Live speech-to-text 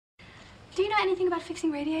Do you know anything about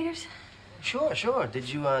fixing radiators? Sure, sure. Did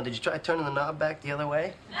you try turning the knob back the other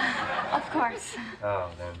way? Of course. Oh,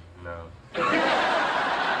 then, no.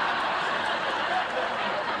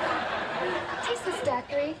 Taste this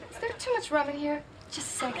daiquiri. Is there too much rum in here?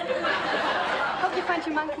 Just a second. Hope you find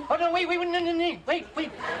your monkey. Oh, no, wait,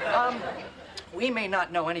 wait. We may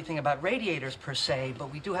not know anything about radiators per se, but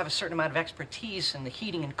we do have a certain amount of expertise in the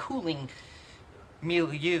heating and cooling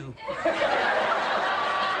milieu.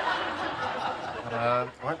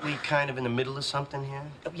 Aren't we kind of in the middle of something here?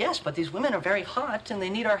 Yes, but these women are very hot and they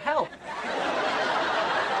need our help.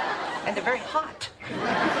 And they're very hot.